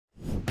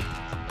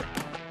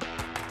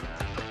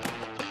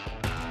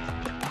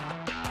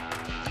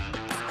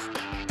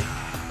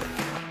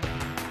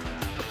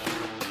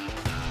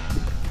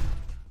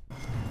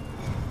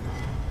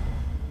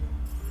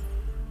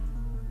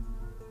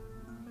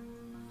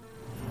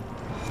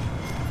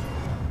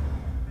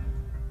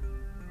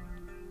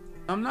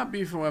I'm not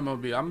beefing with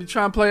MLB. I'm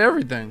trying to play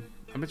everything.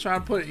 I've been trying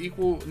to put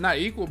equal, not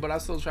equal, but I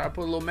still try to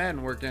put a little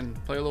Madden work in.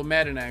 Play a little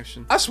Madden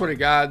action. I swear to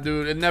God,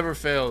 dude, it never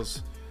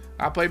fails.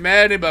 I play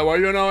Madden, but why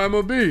you know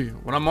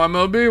MLB? When I'm on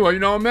MLB, why you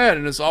know I'm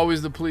Madden? It's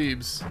always the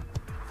plebes.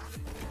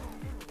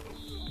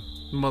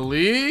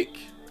 Malik?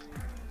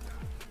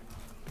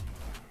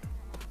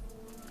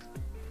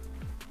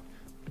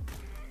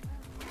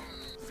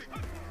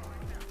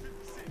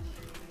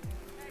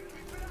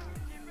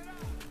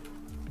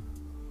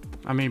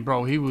 I mean,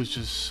 bro, he was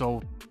just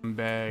so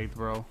bagged,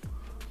 bro.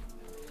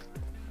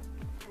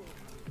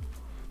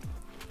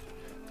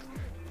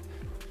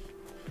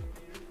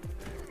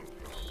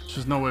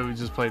 There's no way we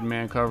just played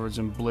man coverage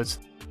and blitzed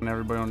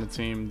everybody on the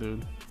team,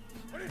 dude.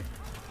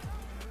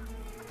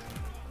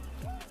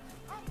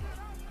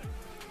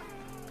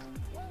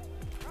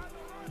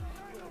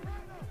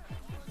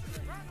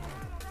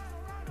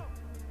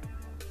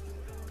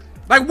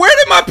 Like, where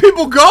did my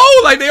people go?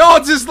 Like, they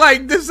all just,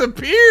 like,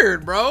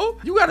 disappeared, bro.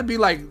 You gotta be,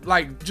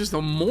 like just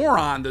a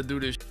moron to do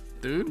this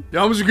shit, dude.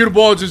 Yeah, I'm just gonna get a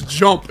ball, just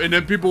jump, and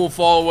then people will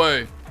fall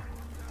away.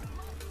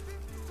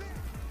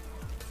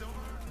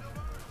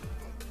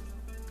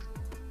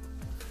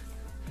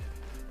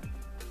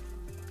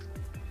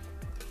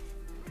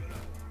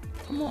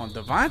 Come on,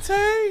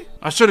 Devontae?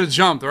 I should have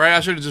jumped, right? I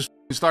should have just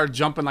started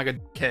jumping like a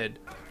kid.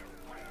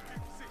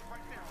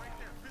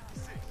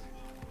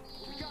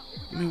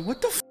 I mean,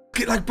 what the f?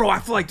 Like, bro, I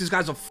feel like this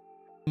guy's a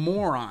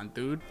moron,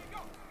 dude.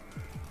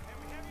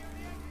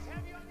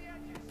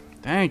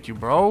 Thank you,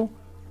 bro.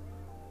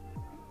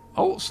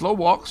 Oh, slow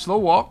walk, slow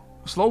walk,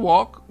 slow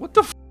walk. What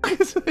the f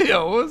is it?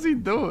 Yo, what is he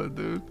doing,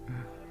 dude?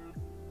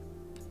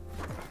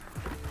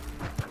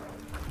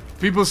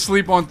 People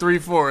sleep on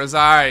 3-4. It's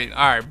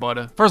alright,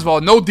 buddy. First of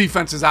all, no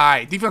defense is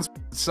alright. Defense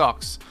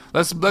sucks.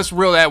 Let's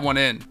reel that one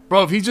in.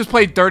 Bro, if he just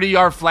played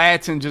 30-yard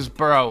flats and just,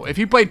 bro, if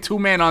he played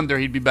 2-man under,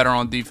 he'd be better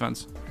on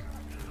defense.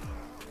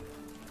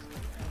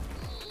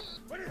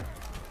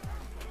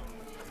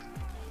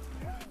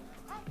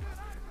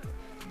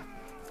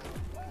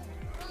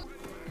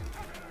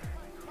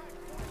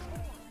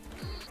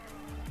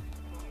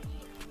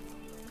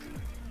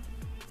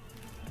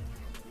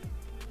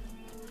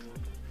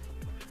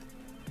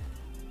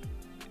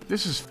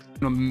 This is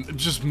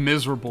just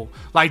miserable.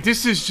 Like,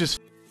 this is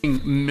just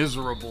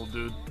miserable,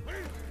 dude.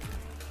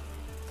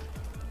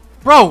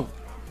 Bro!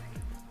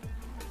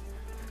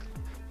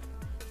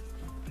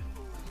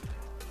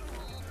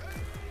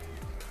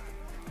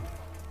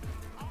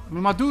 I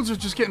mean, my dudes are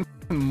just getting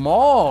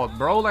mauled,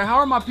 bro. Like, how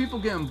are my people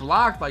getting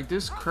blocked like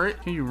this?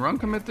 Crit? Can you run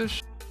commit this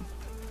shit?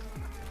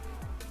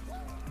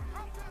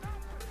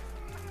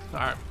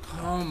 Alright.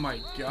 Oh my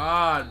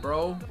God,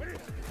 bro.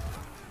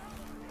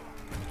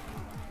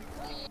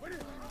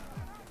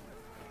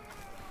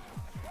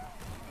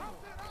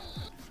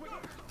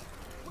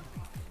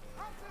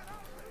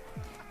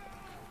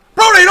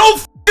 Bro, they don't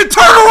f***ing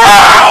turn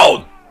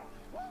around!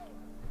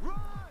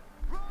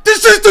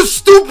 This is the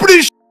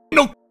stupidest shit in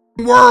the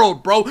f***ing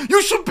world, bro.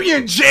 You should be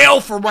in jail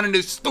for running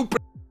this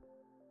stupid.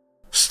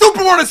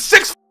 Stupid on a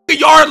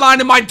 6-yard line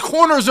and my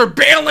corners are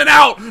bailing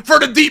out for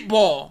the deep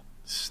ball.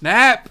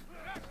 Snap.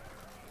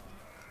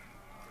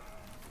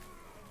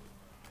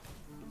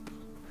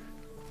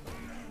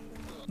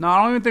 No,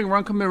 I don't even think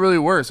run commit really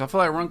works. I feel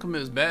like run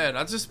commit is bad.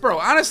 Bro,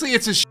 honestly,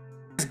 it's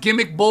a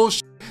gimmick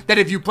bullshit that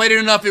if you played it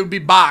enough, it would be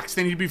boxed.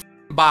 Then you'd be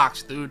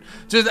boxed, dude.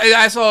 Just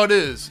that's all it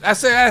is.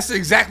 That's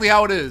exactly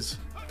how it is.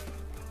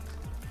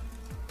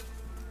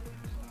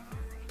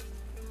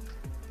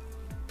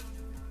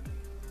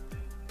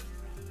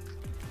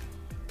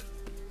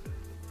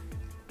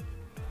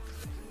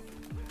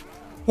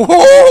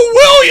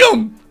 Oh,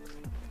 William!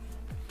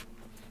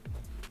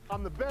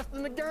 I'm the best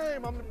in the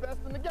game. I'm the best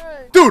in the game.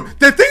 Dude,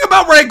 the thing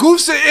about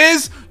Rage-Inducing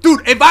is,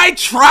 dude, if I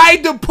tried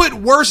to put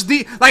worse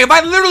like if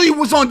I literally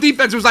was on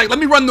defense, it was like, let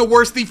me run the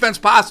worst defense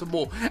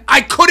possible.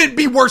 I couldn't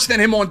be worse than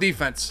him on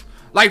defense.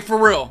 Like, for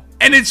real.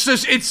 And it's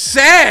just, it's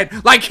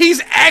sad. Like,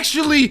 he's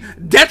actually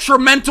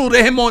detrimental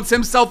to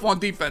himself on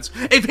defense.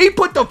 If he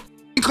put the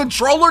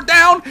controller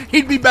down,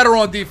 he'd be better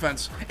on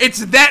defense.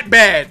 It's that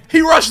bad. He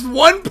rushed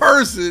one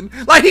person.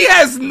 Like, he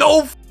has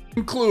no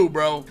clue,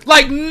 bro.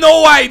 Like,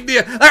 no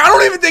idea. Like, I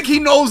don't even think he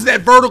knows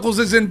that verticals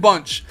is in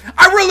bunch.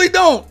 I really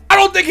don't. I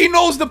don't think he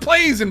knows the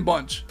plays in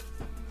bunch.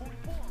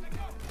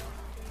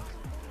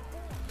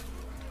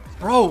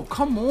 Bro,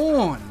 come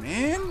on,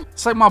 man.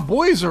 It's like my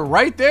boys are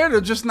right there.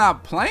 They're just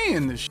not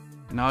playing this shit.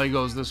 Now he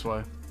goes this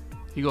way.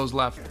 He goes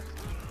left.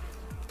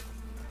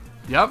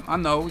 Yep, I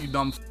know, you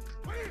dumb.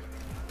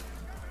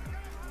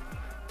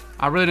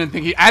 I really didn't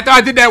think after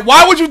I did that,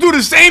 why would you do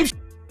the same shit?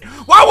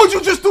 Why would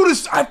you just do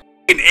this? I'm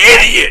an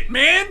idiot,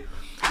 man.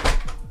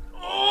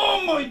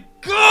 Oh my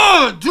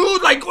God,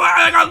 dude. Like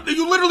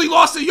you literally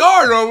lost a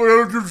yard. I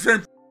would do the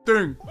same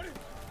thing.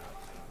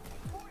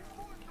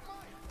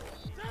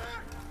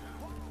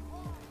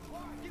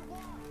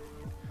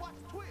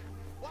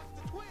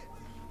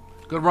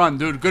 Good run,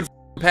 dude. Good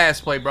pass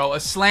play, bro. A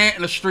slant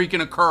and a streak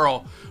and a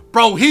curl.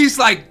 Bro, he's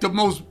like the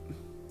most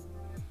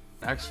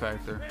X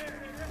Factor.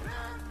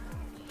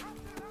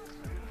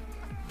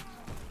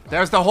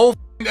 There's the whole.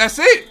 That's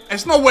it.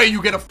 There's no way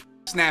you get a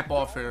snap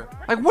off here.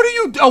 Like, what are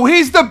you? Oh,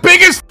 he's the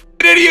biggest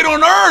idiot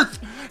on earth.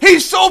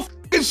 He's so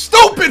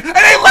stupid, and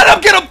they let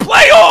him get a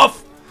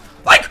playoff.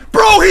 Like,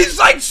 bro, he's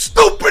like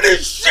stupid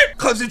as shit.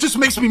 Cause it just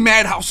makes me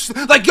mad how,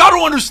 like, y'all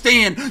don't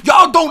understand.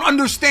 Y'all don't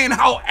understand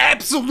how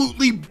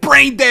absolutely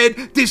brain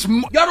dead this.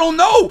 Y'all don't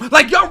know.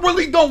 Like, y'all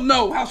really don't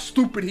know how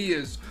stupid he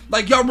is.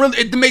 Like, y'all really,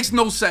 it makes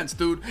no sense,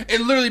 dude.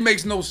 It literally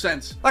makes no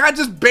sense. Like, I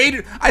just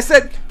baited. I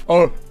said,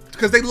 oh,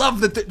 because they love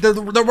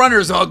the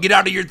runners. Oh, get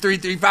out of your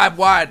 3-3-5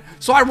 wide.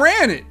 So I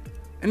ran it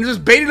and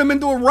just baited him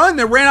into a run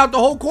that ran out the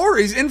whole quarter.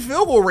 He's in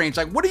field goal range.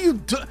 Like, what are you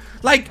doing?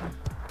 Like,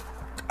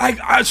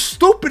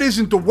 stupid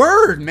isn't the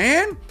word,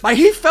 man. Like,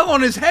 he fell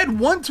on his head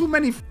one too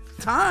many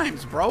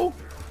times, bro.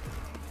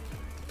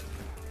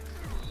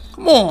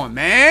 Come on,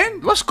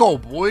 man. Let's go,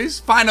 boys.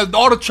 Find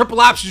all the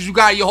triple options you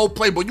got in your whole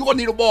playbook. You're gonna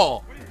need a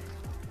ball.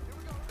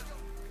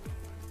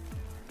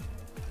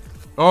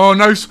 Oh,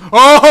 nice.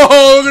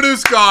 Oh, look at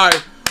this guy.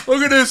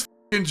 Look at this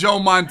f***ing Joe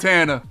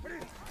Montana.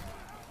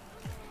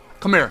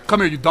 Come here,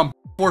 you dumb.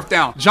 Fourth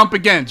down. Jump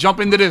again. Jump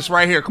into this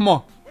right here. Come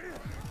on.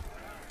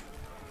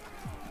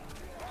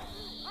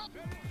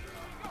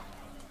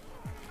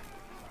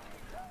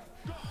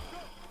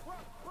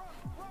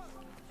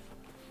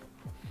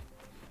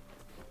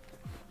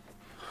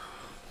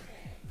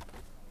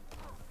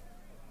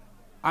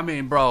 I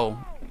mean, bro.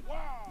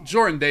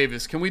 Jordan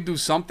Davis, can we do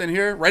something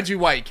here? Reggie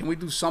White, can we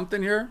do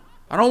something here?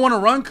 I don't want to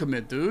run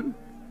commit, dude.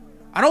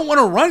 I don't want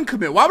to run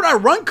commit. Why would I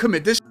run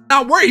commit? This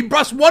not work. He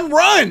busts one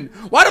run.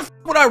 Why the f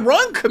would I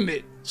run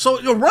commit?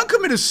 So your run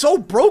commit is so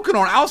broken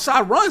on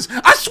outside runs.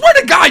 I swear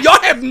to God, y'all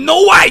have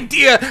no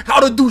idea how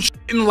to do shit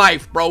in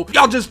life, bro.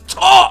 Y'all just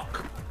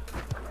talk.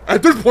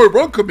 At this point,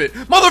 run commit.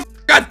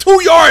 Motherfucker got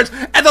 2 yards,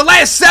 and the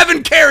last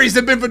 7 carries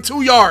have been for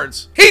 2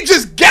 yards. He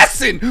just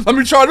guessing. Let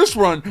me try this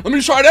run. Let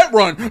me try that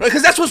run.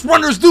 Because that's what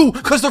runners do.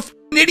 Because they're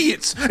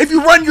idiots. If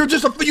you run, you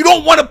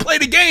don't want to play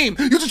the game.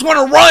 You just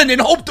want to run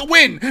and hope to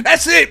win.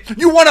 That's it.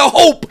 You want to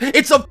hope.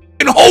 It's a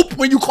hope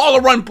when you call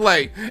a run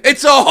play.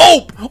 It's a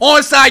hope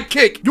onside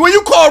kick. When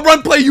you call a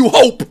run play, you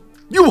hope.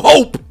 You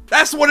hope.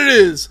 That's what it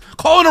is.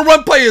 Calling a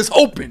run play is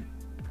hoping.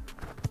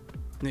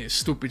 Yeah,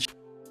 stupid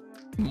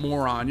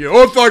moron. Yeah,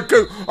 onside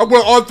kick. I'm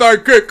going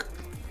onside kick.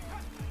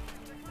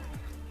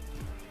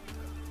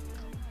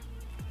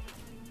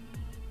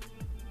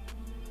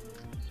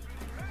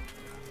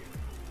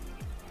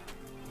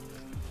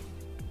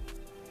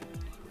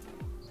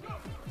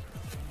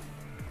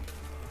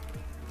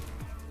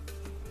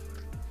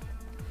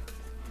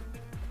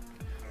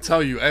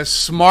 Tell you, as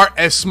smart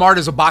as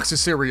a box of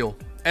cereal.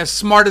 As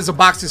smart as a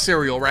box of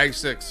cereal, Rag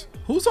 6.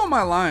 Who's on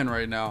my line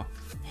right now?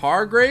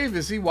 Hargrave?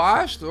 Is he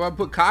washed? Do I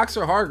put Cox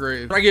or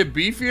Hargrave? Do I get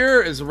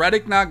beefier? Is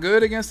Reddick not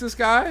good against this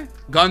guy?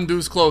 Gun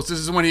deuce close. This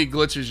is when he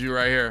glitches you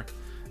right here.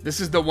 This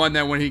is the one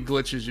that when he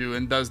glitches you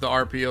and does the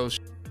RPO.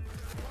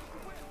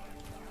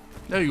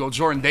 There you go,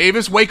 Jordan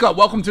Davis. Wake up.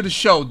 Welcome to the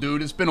show,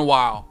 dude. It's been a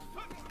while.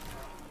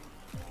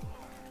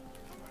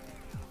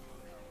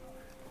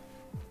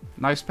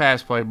 Nice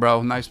pass play,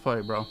 bro. Nice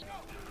play, bro.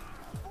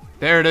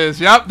 There it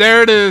is. Yep,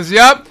 there it is.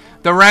 Yep.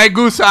 The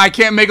Ragusa. I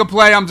can't make a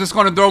play. I'm just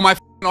going to throw my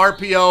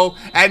RPO.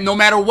 And no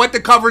matter what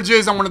the coverage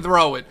is, I'm going to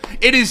throw it.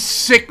 It is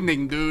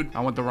sickening, dude. I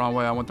went the wrong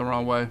way. I went the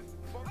wrong way.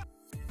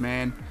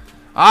 Man.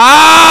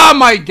 Ah,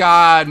 my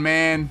God,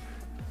 man.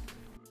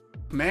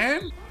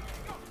 Man.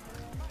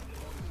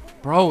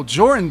 Bro,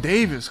 Jordan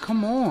Davis.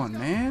 Come on,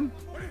 man.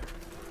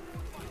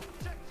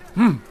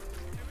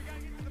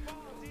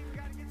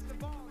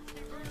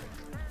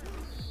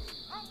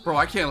 Bro,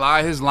 I can't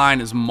lie. His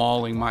line is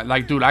mauling my...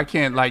 Like, dude, I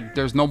can't... Like,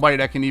 there's nobody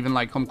that can even,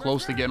 like, come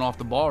close to getting off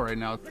the ball right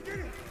now.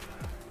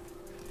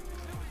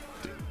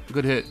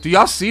 Good hit. Do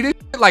y'all see this?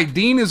 Like,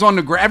 Dean is on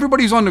the ground.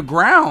 Everybody's on the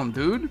ground,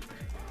 dude.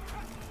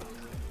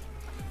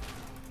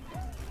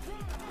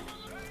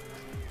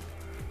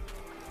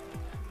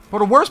 But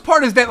the worst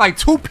part is that, like,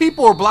 2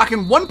 people are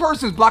blocking... One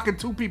person's blocking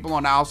 2 people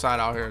on the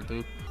outside out here,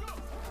 dude.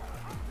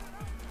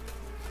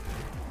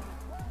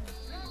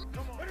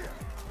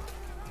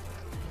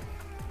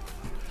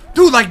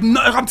 Dude, like, no,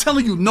 I'm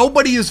telling you,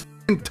 nobody is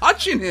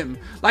touching him.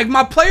 Like,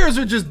 my players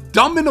are just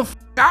dumbing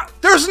the out.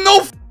 There's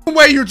no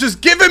way you're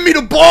just giving me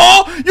the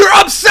ball. You're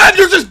upset.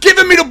 You're just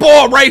giving me the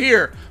ball right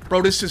here.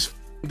 Bro, this is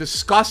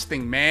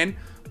disgusting, man.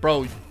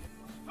 Bro.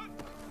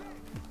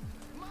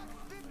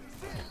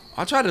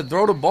 I tried to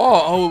throw the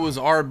ball. Oh, it was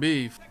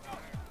RB.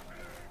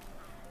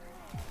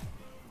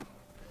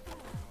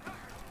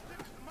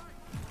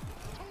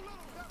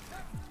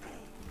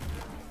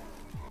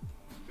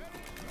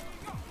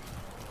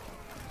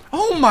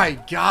 Oh my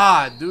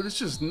God, dude, it's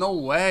just no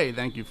way.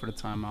 Thank you for the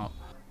timeout.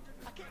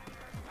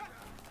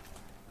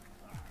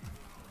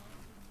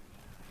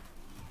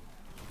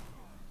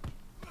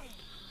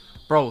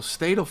 Bro,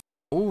 stay the f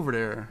over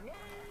there.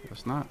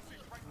 It's not.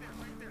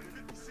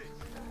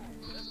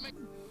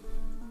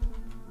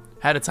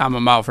 Had to time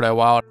him out for that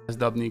wild ass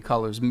W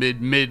colors.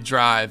 Mid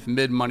drive,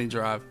 mid money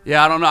drive.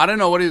 Yeah, I don't know. I didn't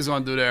know what he was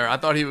gonna do there. I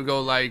thought he would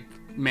go like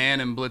man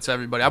and blitz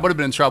everybody. I would have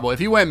been in trouble. If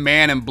he went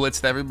man and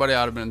blitzed everybody,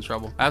 I would have been in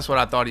trouble. That's what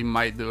I thought he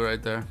might do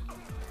right there.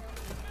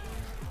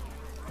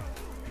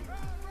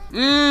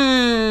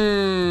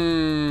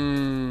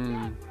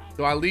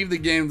 Do I leave the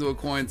game to a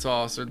coin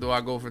toss or do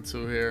I go for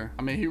 2 here?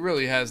 I mean, he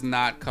really has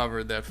not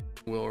covered that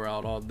wheel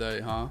route all day,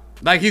 huh?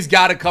 Like, he's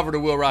got to cover the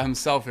wheel route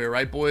himself here,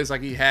 right, boys?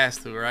 Like, he has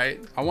to, right?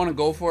 I want to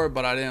go for it,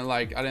 but I didn't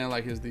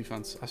like his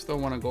defense. I still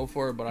want to go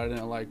for it, but I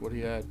didn't like what he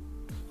had.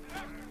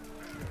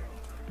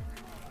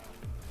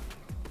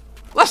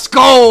 Let's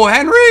go,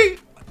 Henry.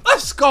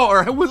 Let's go.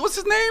 Or what's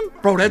his name?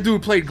 Bro, that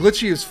dude played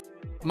glitchy as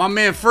my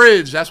man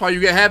Fridge. That's why you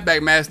get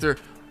halfback master.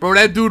 Bro,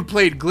 that dude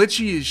played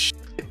glitchy as shit.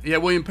 Yeah,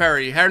 William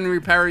Perry. Henry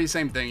Perry,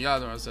 same thing. Y'all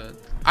know what I said.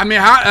 I mean,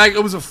 how, like,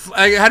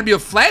 it had to be a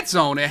flat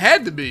zone. It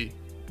had to be.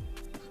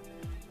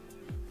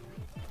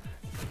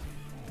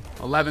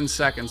 11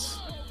 seconds.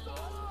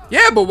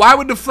 Yeah, but why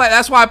would the flat?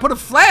 That's why I put a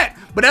flat.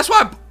 But that's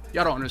why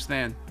y'all don't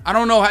understand. I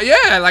don't know how.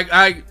 Yeah,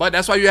 like but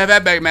that's why you have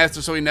halfback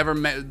master, so he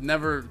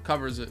never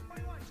covers it.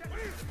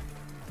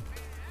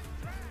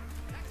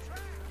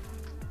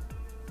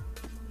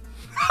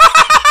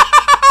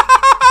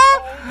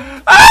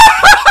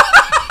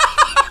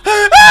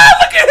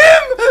 Look at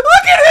him! Look at him!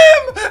 Look at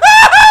him!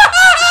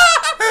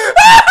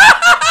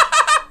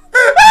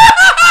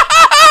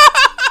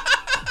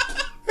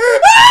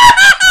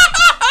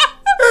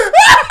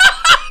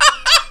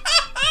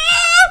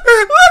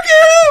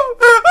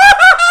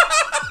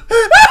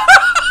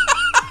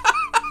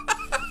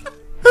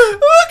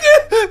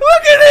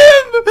 Look at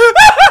him!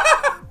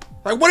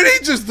 Like, what did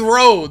he just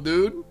throw,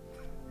 dude?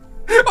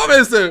 Oh,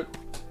 mister.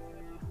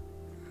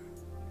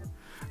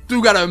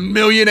 Dude got a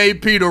million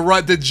AP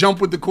to jump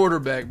with the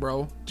quarterback,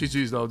 bro.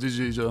 GG's though,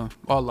 GG's,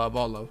 all love,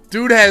 all love.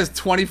 Dude has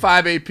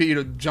 25 AP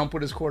to jump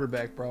with his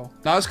quarterback, bro.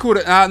 Now it's cool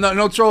to,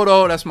 no troll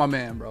though, that's my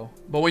man, bro.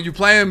 But when you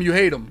play him, you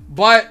hate him.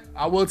 But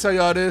I will tell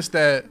y'all this,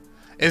 that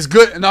it's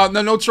good.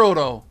 No troll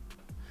though.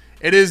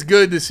 It is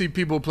good to see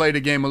people play the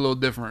game a little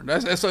different.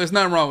 It's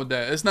nothing wrong with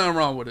that. It's nothing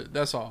wrong with it.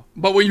 That's all.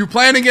 But when you're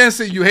playing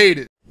against it, you hate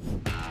it.